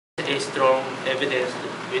evidence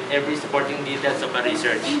with every supporting details of a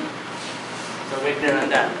research. So we're clear on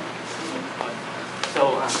that.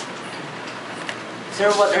 So, sir,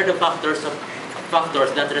 what are the factors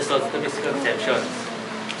that result to misconception?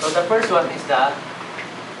 So the first one is the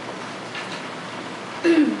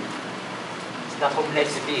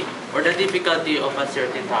complexity or the difficulty of a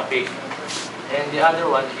certain topic, and the other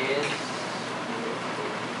one is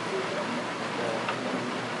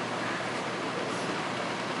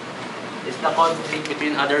the conflict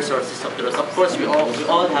between other sources of truth. Of course, we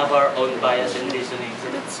all have our own bias and reasoning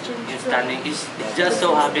in standing. It just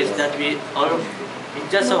so happens that we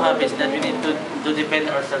need to defend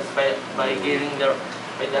ourselves by gaining the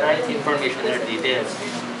right information or details.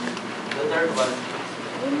 The third one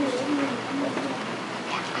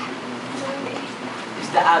is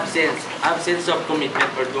the absence of commitment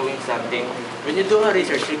for doing something. When you do a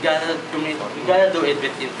research, you gotta do it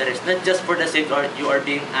with interest, not just for the sake or you are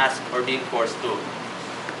being asked or being forced to.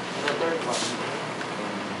 And the third one